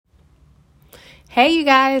Hey you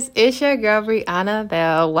guys, it's your girl Brianna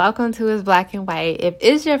Bell. Welcome to It's Black and White. If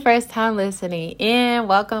it's your first time listening in,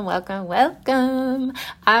 welcome.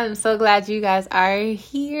 I'm so glad you guys are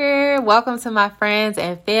here. Welcome to my friends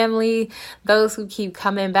and family, those who keep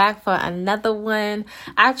coming back for another one.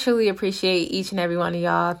 I truly appreciate each and every one of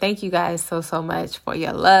y'all. Thank you guys so much for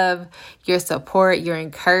your love, your support, your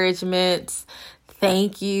encouragement.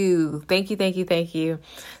 Thank you.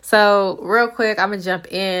 So real quick, I'm gonna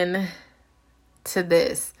jump in to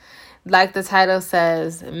this. Like the title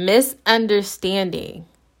says, misunderstanding.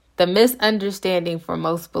 The misunderstanding for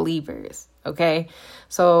most believers. Okay.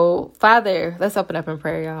 So Father, let's open up in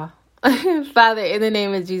prayer, y'all. Father, in the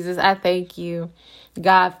name of Jesus, I thank you,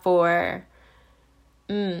 God, for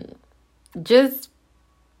just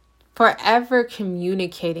forever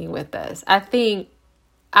communicating with us.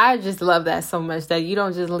 I just love that so much, that you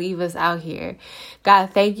don't just leave us out here.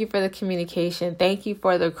 God, thank you for the communication. Thank you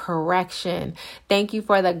for the correction. Thank you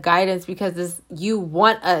for the guidance, because you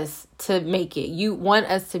want us to make it. You want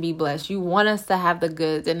us to be blessed. You want us to have the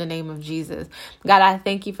goods in the name of Jesus. God, I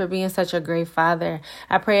thank you for being such a great Father.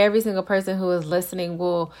 I pray every single person who is listening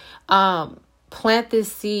will plant this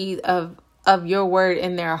seed of your word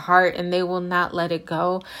in their heart, and they will not let it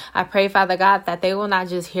go. I pray, Father God, that they will not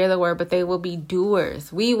just hear the word, but they will be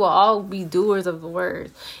doers. We will all be doers of the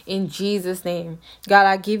word in Jesus' name. God,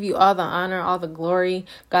 I give you all the honor, all the glory.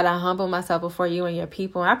 God, I humble myself before you and your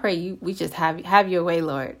people. And I pray we just have your way,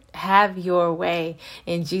 Lord. Have your way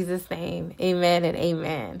in Jesus' name. Amen and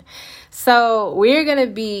amen. So we're going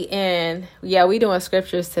to be we doing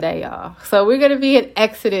scriptures today, y'all. So we're going to be in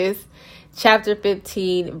Exodus chapter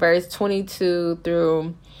 15, verse 22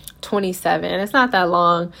 through 27. And it's not that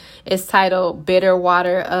long. It's titled Bitter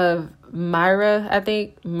Water of Marah, I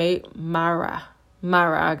think. Marah,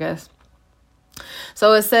 I guess.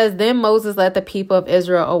 So it says, Then Moses led the people of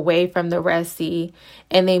Israel away from the Red Sea,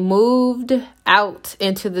 and they moved out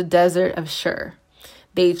into the desert of Shur.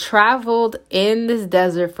 They traveled in this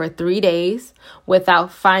desert for 3 days without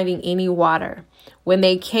finding any water. When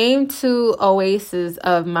they came to the oasis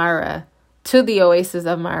of Marah,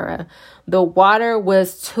 the water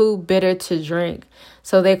was too bitter to drink.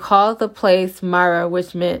 So they called the place Marah,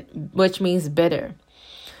 which means bitter.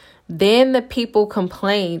 Then the people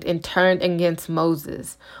complained and turned against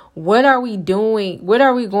Moses. What are we doing? What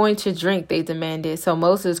are we going to drink? They demanded. So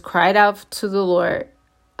Moses cried out to the Lord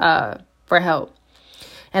for help.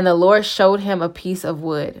 And the Lord showed him a piece of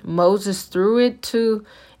wood. Moses threw it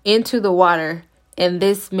into the water, and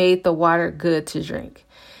this made the water good to drink.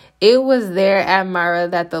 It was there at Marah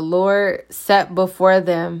that the Lord set before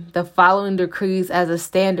them the following decrees as a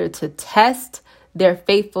standard to test their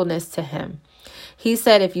faithfulness to him. He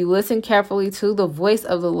said, if you listen carefully to the voice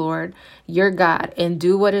of the Lord, your God, and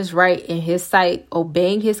do what is right in his sight,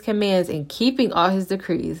 obeying his commands and keeping all his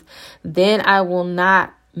decrees, then I will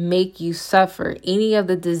not make you suffer any of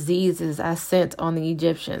the diseases I sent on the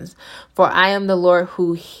Egyptians. For I am the Lord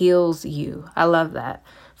who heals you. I love that.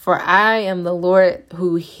 For I am the Lord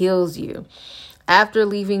who heals you. After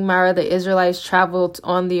leaving Marah, the Israelites traveled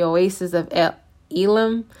on the oasis of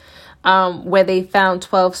Elim, where they found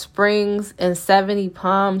 12 springs and 70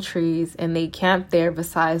 palm trees, and they camped there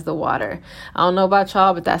beside the water. I don't know about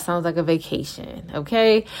y'all, but that sounds like a vacation,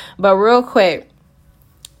 okay? But real quick,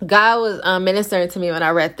 God was ministering to me when I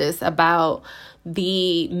read this about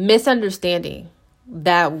the misunderstanding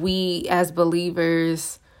that we as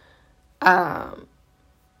believers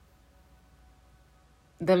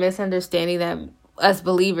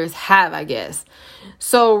have, I guess.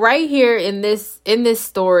 So right here in this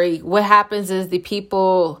story, what happens is the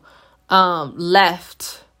people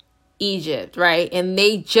left Egypt, right? And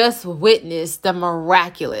they just witnessed the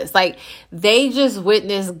miraculous. Like, they just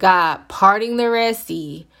witnessed God parting the Red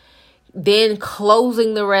Sea, then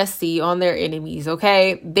closing the Red Sea on their enemies,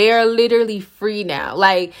 okay? They're literally free now.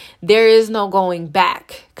 Like, there is no going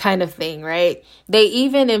back kind of thing, right? They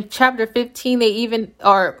even, in chapter 15,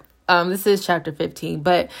 this is chapter 15,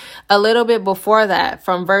 but a little bit before that,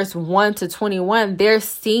 from verse 1 to 21, they're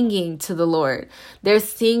singing to the Lord. They're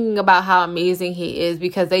singing about how amazing he is,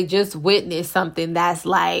 because they just witnessed something that's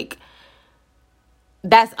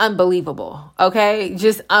unbelievable, okay?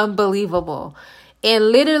 Just unbelievable.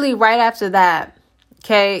 And literally right after that,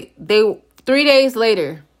 okay, 3 days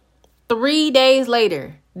later,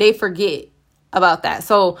 they forget about that.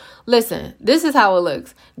 So listen, this is how it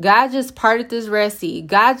looks. God just parted this Red Sea.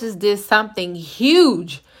 God just did something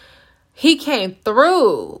huge. He came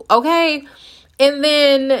through, okay? And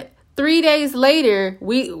then 3 days later,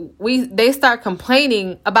 they start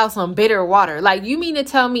complaining about some bitter water. Like, you mean to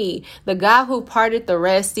tell me the God who parted the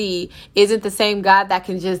Red Sea isn't the same God that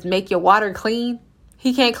can just make your water clean?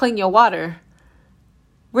 He can't clean your water.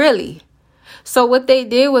 Really? So what they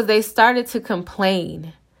did was they started to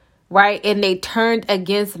complain, right? And they turned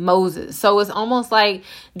against Moses. So it's almost like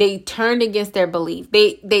they turned against their belief.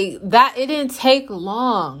 That it didn't take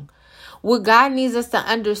long. What God needs us to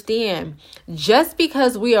understand, just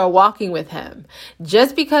because we are walking with him,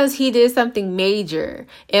 just because he did something major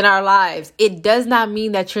in our lives, it does not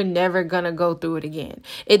mean that you're never going to go through it again.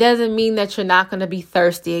 It doesn't mean that you're not going to be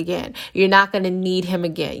thirsty again. You're not going to need him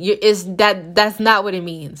again. That's not what it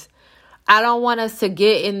means. I don't want us to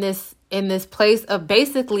get in this place of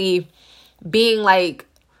basically being like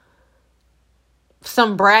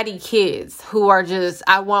some bratty kids who are just,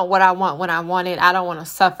 I want what I want when I want it. I don't want to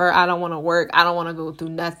suffer. I don't want to work. I don't want to go through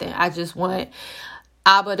nothing. I just want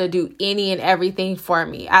Abba to do any and everything for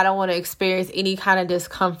me. I don't want to experience any kind of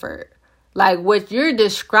discomfort. Like, what you're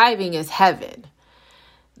describing is heaven.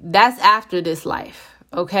 That's after this life.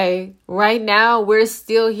 Okay. Right now, we're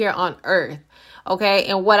still here on earth. Okay.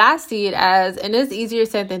 And what I see it as, and it's easier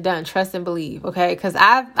said than done, trust and believe. Okay. Because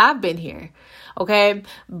I've been here. Okay.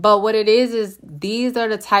 But what it is these are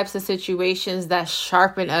the types of situations that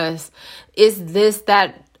sharpen us. Is this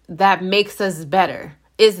that makes us better?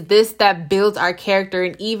 Is this that builds our character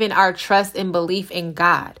and even our trust and belief in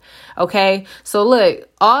God? Okay. So look,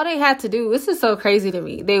 all they had to do, this is so crazy to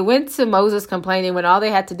me. They went to Moses complaining when all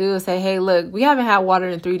they had to do is say, hey, look, we haven't had water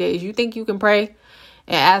in 3 days. You think you can pray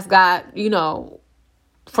and ask God,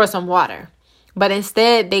 for some water? But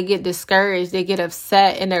instead, they get discouraged, they get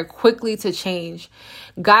upset, and they're quickly to change.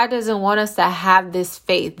 God doesn't want us to have this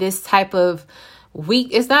faith, this type of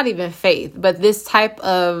it's not even faith, but this type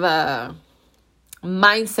of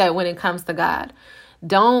mindset when it comes to God.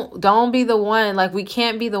 Don't be the one, like, we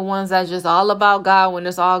can't be the ones that's just all about God when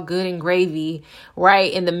it's all good and gravy,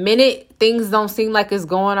 right? And the minute things don't seem like it's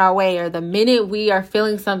going our way, or the minute we are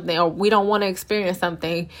feeling something, or we don't want to experience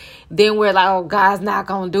something, then we're like, oh, God's not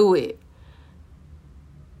going to do it.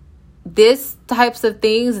 These types of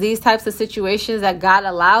things, these types of situations that God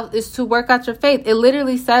allows is to work out your faith. It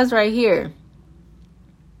literally says right here.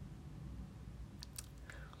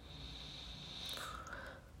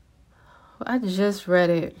 I just read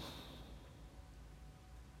it.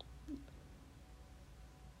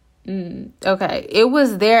 Okay. It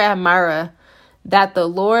was there at Marah that the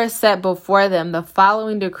Lord set before them the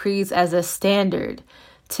following decrees as a standard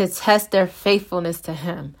to test their faithfulness to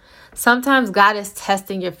him. Sometimes God is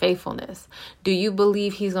testing your faithfulness. Do you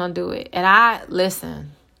believe he's going to do it? And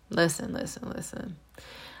listen.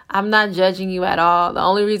 I'm not judging you at all. The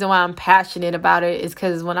only reason why I'm passionate about it is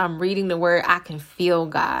because when I'm reading the word, I can feel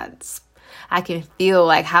I can feel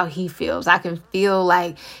like how he feels. I can feel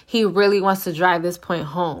like he really wants to drive this point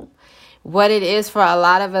home. What it is for a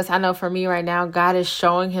lot of us, I know for me right now, God is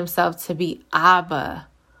showing himself to be Abba,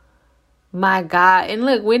 my God. And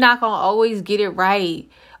look, we're not going to always get it right.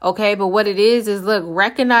 Okay. But what it is look,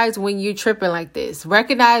 recognize when you're tripping like this.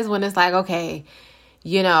 Recognize when it's like, okay,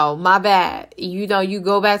 my bad. You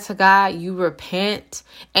go back to God, you repent,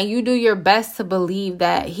 and you do your best to believe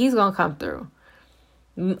that he's going to come through.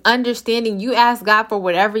 Understanding you ask God for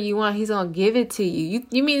whatever you want, he's going to give it to you.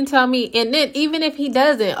 You mean to tell me? And then even if he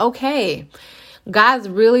doesn't, okay. God's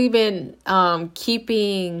really been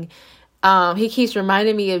keeping... he keeps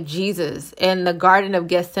reminding me of Jesus in the Garden of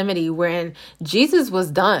Gethsemane, when Jesus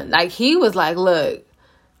was done. Like, he was like, look,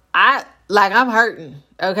 I'm hurting.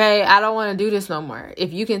 Okay. I don't want to do this no more.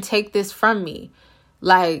 If you can take this from me,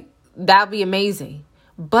 like, that'd be amazing.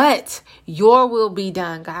 But your will be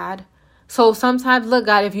done, God. So sometimes, look,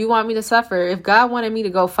 God, if you want me to suffer, if God wanted me to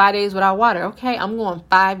go 5 days without water, okay, I'm going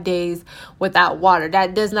 5 days without water.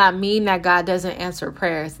 That does not mean that God doesn't answer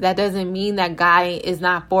prayers. That doesn't mean that God is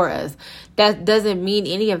not for us. That doesn't mean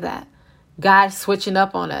any of that. God switching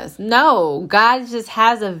up on us. No, God just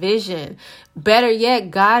has a vision. Better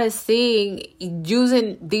yet, God is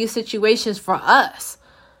using these situations for us.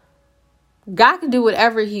 God can do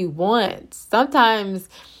whatever he wants. Sometimes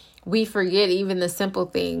we forget even the simple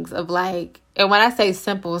things of like, and when I say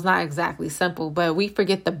simple, it's not exactly simple, but we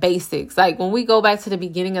forget the basics. Like when we go back to the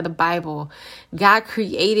beginning of the Bible, God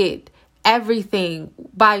created everything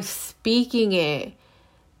by speaking it.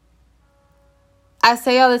 I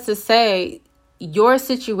say all this to say your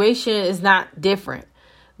situation is not different.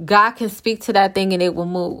 God can speak to that thing and it will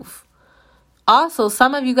move. Also,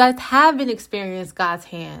 some of you guys have been experiencing God's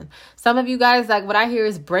hand. Some of you guys, like what I hear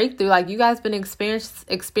is breakthrough. Like you guys been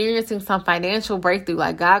experiencing some financial breakthrough,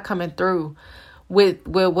 like God coming through with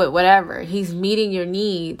whatever. He's meeting your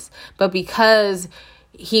needs. But because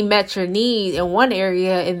he met your need in one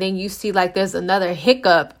area and then you see like there's another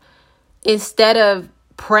hiccup, instead of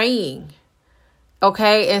praying,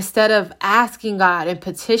 okay, instead of asking God and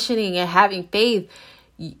petitioning and having faith,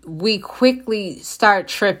 we quickly start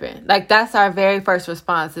tripping. Like, that's our very first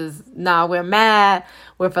response is, nah, we're mad.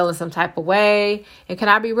 We're feeling some type of way. And can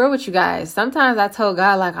I be real with you guys? Sometimes I told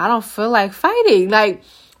God, like, I don't feel like fighting. Like,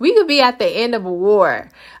 we could be at the end of a war.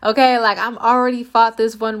 Okay. Like, I'm already fought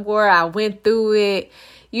this one war. I went through it,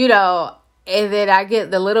 and then I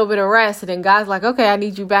get the little bit of rest. And then God's like, okay, I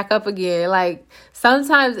need you back up again. Like,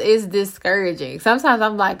 sometimes it's discouraging. Sometimes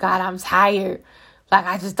I'm like, God, I'm tired. Like,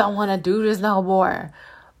 I just don't want to do this no more.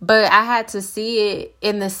 But I had to see it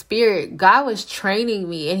in the spirit. God was training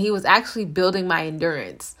me, and he was actually building my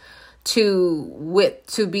endurance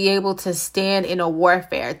to be able to stand in a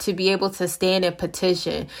warfare, to be able to stand in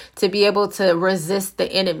petition, to be able to resist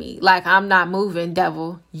the enemy. Like, I'm not moving,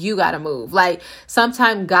 devil. You got to move. Like,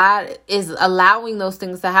 sometimes God is allowing those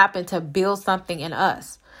things to happen to build something in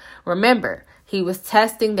us. Remember, he was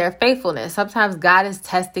testing their faithfulness. Sometimes God is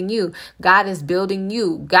testing you. God is building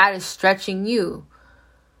you. God is stretching you.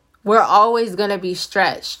 We're always going to be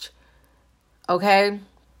stretched. Okay?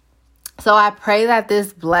 So I pray that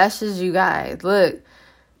this blesses you guys. Look,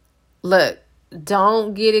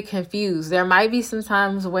 don't get it confused. There might be some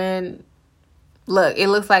times when, it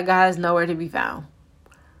looks like God is nowhere to be found.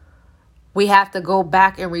 We have to go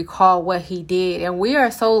back and recall what he did. And we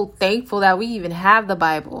are so thankful that we even have the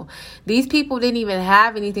Bible. These people didn't even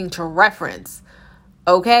have anything to reference.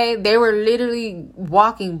 Okay? They were literally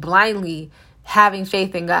walking blindly, having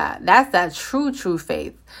faith in God. That's that true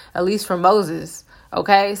faith, at least for Moses.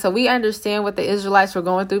 Okay? So we understand what the Israelites were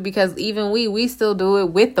going through, because even we still do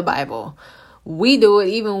it with the Bible. We do it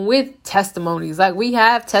even with testimonies. Like, we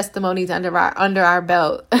have testimonies under our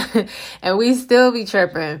belt and we still be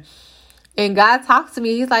tripping. And God talks to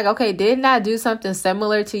me. He's like, okay, didn't I do something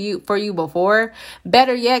similar for you before?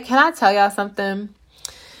 Better yet, can I tell y'all something?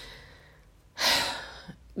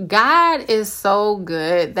 God is so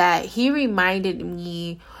good that he reminded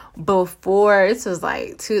me before, this was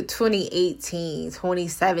like 2018,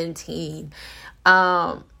 2017,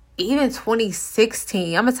 even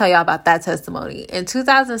 2016. I'm going to tell y'all about that testimony. In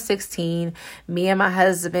 2016, me and my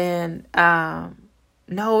husband, no,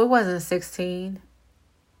 it wasn't 16.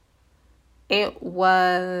 It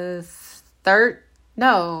was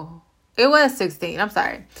it was 16. I'm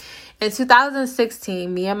sorry. In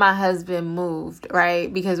 2016, me and my husband moved,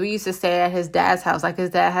 right? Because we used to stay at his dad's house. Like, his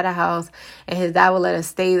dad had a house and his dad would let us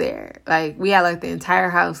stay there. Like, we had like the entire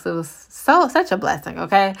house. It was such a blessing.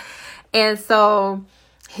 Okay. And so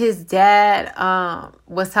his dad,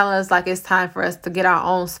 was telling us like, it's time for us to get our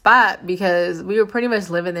own spot, because we were pretty much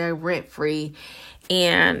living there rent free.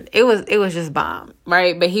 And it was just bomb,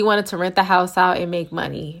 right? But he wanted to rent the house out and make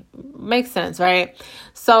money. Makes sense, right?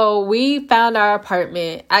 So we found our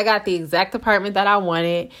apartment. I got the exact apartment that I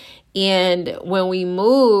wanted. And when we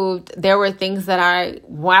moved, there were things that I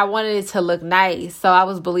wanted it to look nice. So I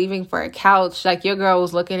was believing for a couch. Like, your girl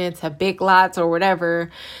was looking into Big Lots or whatever,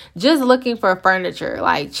 just looking for furniture,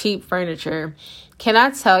 like cheap furniture. Can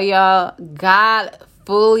I tell y'all, God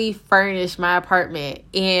fully furnished my apartment,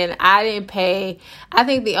 and I didn't pay. I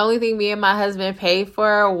think the only thing me and my husband paid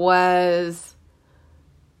for was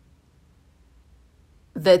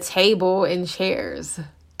the table and chairs.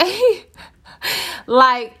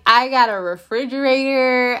 Like, I got a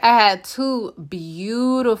refrigerator. I had 2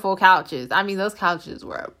 beautiful couches. I mean, those couches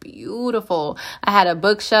were beautiful. I had a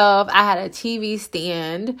bookshelf. I had a TV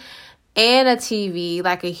stand and a TV,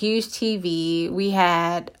 like a huge TV. We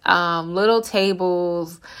had little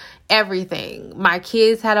tables, everything. My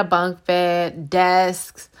kids had a bunk bed,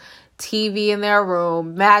 desks, TV in their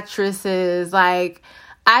room, mattresses. Like,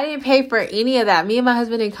 I didn't pay for any of that. Me and my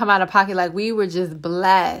husband didn't come out of pocket. Like, we were just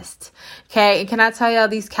blessed. Okay. And can I tell y'all,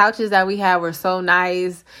 these couches that we had were so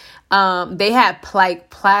nice. They had like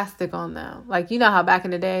plastic on them. Like, you know how back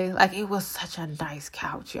in the day, like, it was such a nice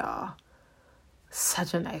couch, y'all.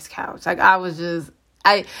 Such a nice couch. Like,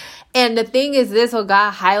 and the thing is this, what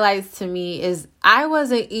God highlights to me is I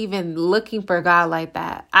wasn't even looking for God like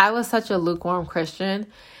that. I was such a lukewarm Christian.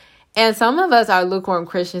 And some of us are lukewarm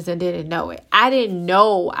Christians and didn't know it. I didn't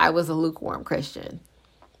know I was a lukewarm Christian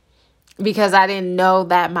because I didn't know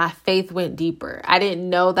that my faith went deeper. I didn't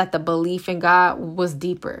know that the belief in God was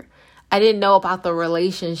deeper. I didn't know about the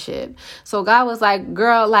relationship. So God was like,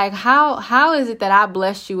 girl, like, how is it that I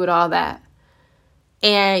blessed you with all that?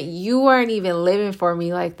 And you weren't even living for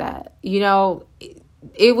me like that. You know,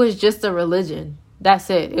 it was just a religion.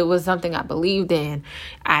 That's it. It was something I believed in.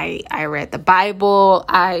 I read the Bible.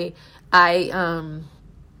 I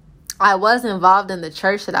was involved in the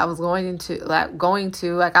church that I was going to.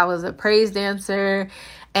 Like I was a praise dancer,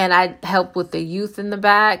 and I helped with the youth in the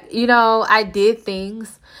back. I did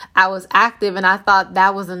things. I was active, and I thought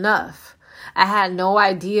that was enough. I had no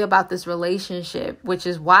idea about this relationship, which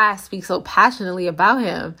is why I speak so passionately about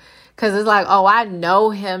him. Because it's like, oh, I know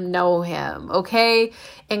him. Okay.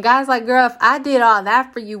 And God's like, girl, if I did all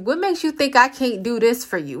that for you, what makes you think I can't do this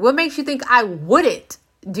for you? What makes you think I wouldn't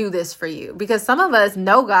do this for you? Because some of us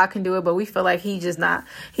know God can do it, but we feel like he's not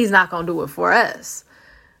going to do it for us.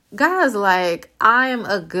 God's like, I am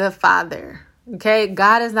a good father. Okay.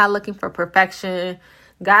 God is not looking for perfection.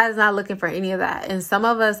 God is not looking for any of that. And some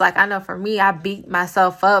of us, like I know for me, I beat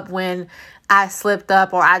myself up when I slipped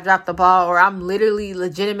up or I dropped the ball, or I'm literally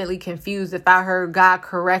legitimately confused if I heard God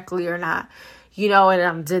correctly or not.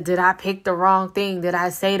 And did I pick the wrong thing? Did I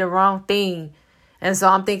say the wrong thing? And so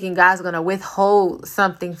I'm thinking God's going to withhold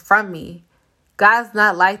something from me. God's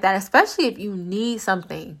not like that, especially if you need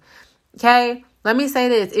something. Okay, let me say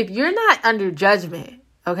this. If you're not under judgment,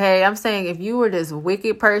 okay, I'm saying if you were this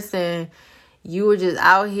wicked person, you were just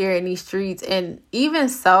out here in these streets, and even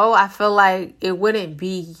so, I feel like it wouldn't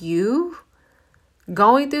be you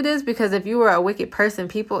going through this, because if you were a wicked person,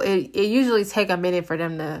 it usually take a minute for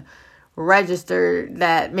them to register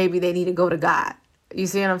that maybe they need to go to God. You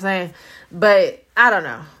see what I'm saying? But I don't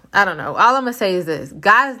know. All I'm going to say is this.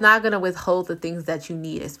 God is not going to withhold the things that you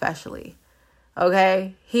need, especially.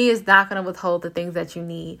 Okay? He is not going to withhold the things that you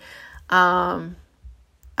need. Okay,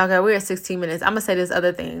 we're at 16 minutes. I'm going to say this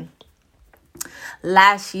other thing.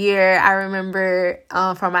 Last year, I remember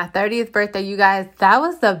for my 30th birthday, you guys, that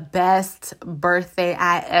was the best birthday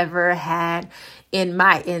I ever had in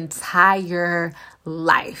my entire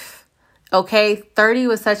life. Okay, 30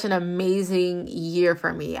 was such an amazing year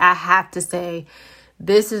for me. I have to say,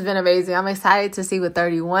 this has been amazing. I'm excited to see what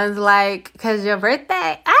 31's like, because your birthday,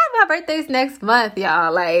 I have my birthdays next month,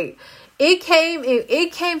 y'all. Like, it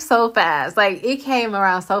came so fast. Like, it came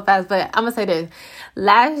around so fast. But I'm going to say this.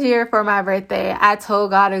 Last year for my birthday, I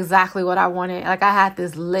told God exactly what I wanted. Like, I had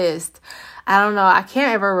this list. I don't know. I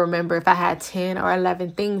can't ever remember if I had 10 or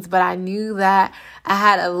 11 things, but I knew that I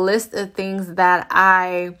had a list of things that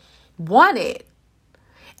I wanted.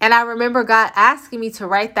 And I remember God asking me to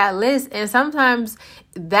write that list. And sometimes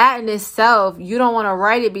that in itself, you don't want to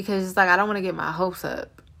write it because it's like, I don't want to get my hopes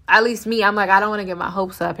up. At least me, I'm like, I don't want to get my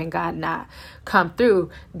hopes up and God not come through.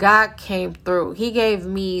 God came through. He gave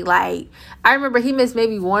me I remember he missed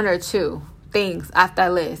maybe 1 or 2 things off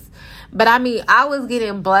that list. But I mean, I was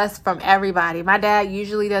getting blessed from everybody. My dad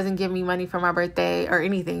usually doesn't give me money for my birthday or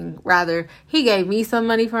anything. Rather, he gave me some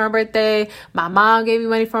money for my birthday. My mom gave me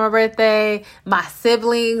money for my birthday. My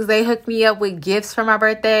siblings, they hooked me up with gifts for my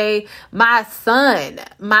birthday. My son,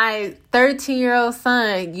 my 13-year-old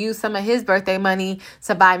son, used some of his birthday money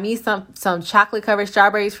to buy me some chocolate covered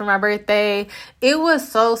strawberries for my birthday. It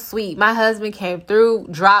was so sweet. My husband came through,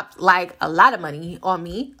 dropped a lot of money on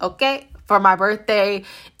me, okay, for my birthday.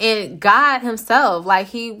 And God himself,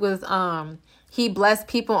 he blessed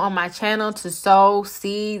people on my channel to sow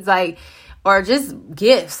seeds, or just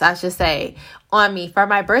gifts, I should say, on me for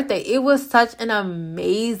my birthday. It was such an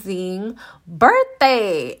amazing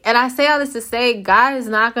birthday. And I say all this to say, God is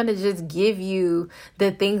not going to just give you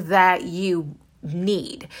the things that you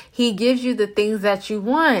need. He gives you the things that you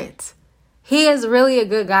want. He is really a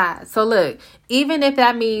good God. So look, even if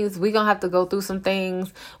that means we're going to have to go through some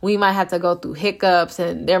things, we might have to go through hiccups,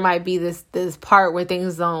 and there might be this part where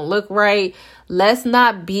things don't look right. Let's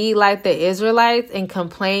not be like the Israelites and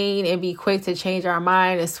complain and be quick to change our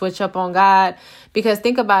mind and switch up on God. Because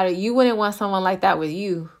think about it, you wouldn't want someone like that with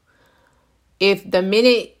you. If the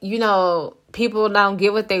minute, people don't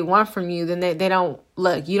get what they want from you, then they don't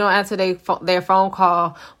look. You don't answer their phone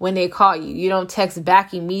call when they call you. You don't text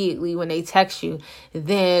back immediately when they text you.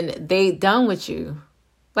 Then they done with you.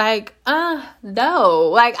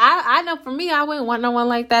 No. I know for me, I wouldn't want no one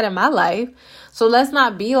like that in my life. So let's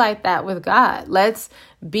not be like that with God. Let's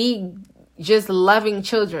be just loving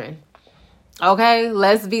children. Okay?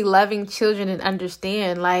 Let's be loving children and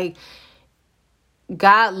understand,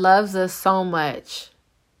 God loves us so much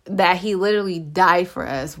that he literally died for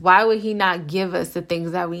us. Why would he not give us the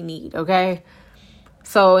things that we need? Okay.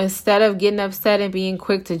 So instead of getting upset and being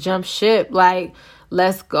quick to jump ship,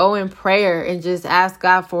 let's go in prayer and just ask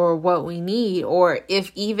God for what we need. Or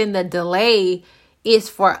if even the delay is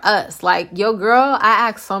for us. Yo, girl, I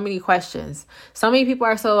ask so many questions. So many people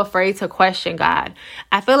are so afraid to question God.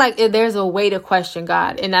 I feel like if there's a way to question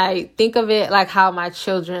God, and I think of it like how my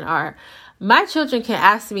children are. My children can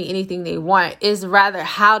ask me anything they want. It's rather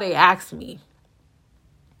how they ask me.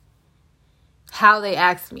 How they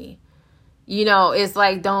ask me. You know, it's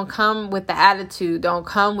like, don't come with the attitude. Don't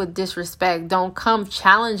come with disrespect. Don't come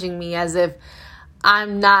challenging me as if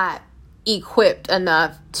I'm not equipped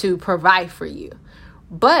enough to provide for you.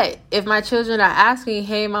 But if my children are asking,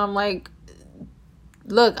 hey, mom, like,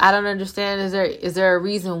 look, I don't understand. Is there a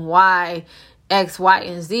reason why X, Y,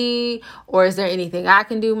 and Z? Or is there anything I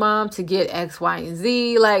can do, mom, to get X, Y, and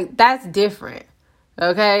Z? Like, that's different.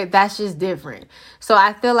 Okay, that's just different. So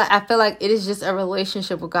I feel like it is just a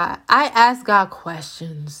relationship with God. I ask God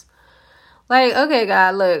questions. Like, okay,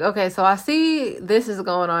 God, look, okay, so I see this is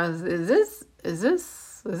going on. Is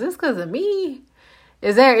this because of me?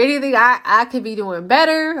 Is there anything I could be doing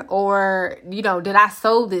better? Or, you know, did I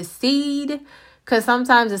sow this seed? Because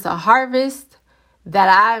sometimes it's a harvest that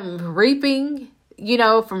I'm reaping, you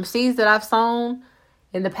know, from seeds that I've sown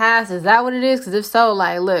in the past. Is that what it is? Because if so,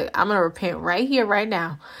 like, look, I'm going to repent right here, right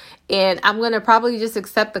now. And I'm going to probably just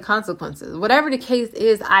accept the consequences. Whatever the case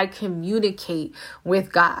is, I communicate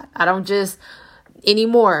with God. I don't just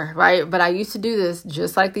anymore, right? But I used to do this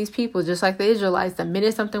just like these people, just like the Israelites. The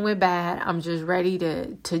minute something went bad, I'm just ready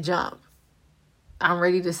to jump. I'm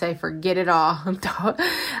ready to say, forget it all.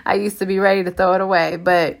 I used to be ready to throw it away.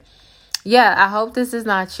 But yeah, I hope this is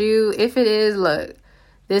not you. If it is, look,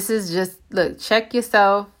 this is just, look, check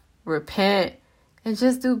yourself, repent, and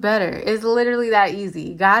just do better. It's literally that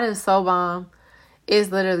easy. God is so bomb.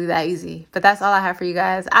 It's literally that easy. But that's all I have for you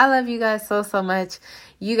guys. I love you guys so much.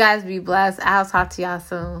 You guys be blessed. I'll talk to y'all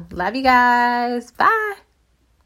soon. Love you guys. Bye.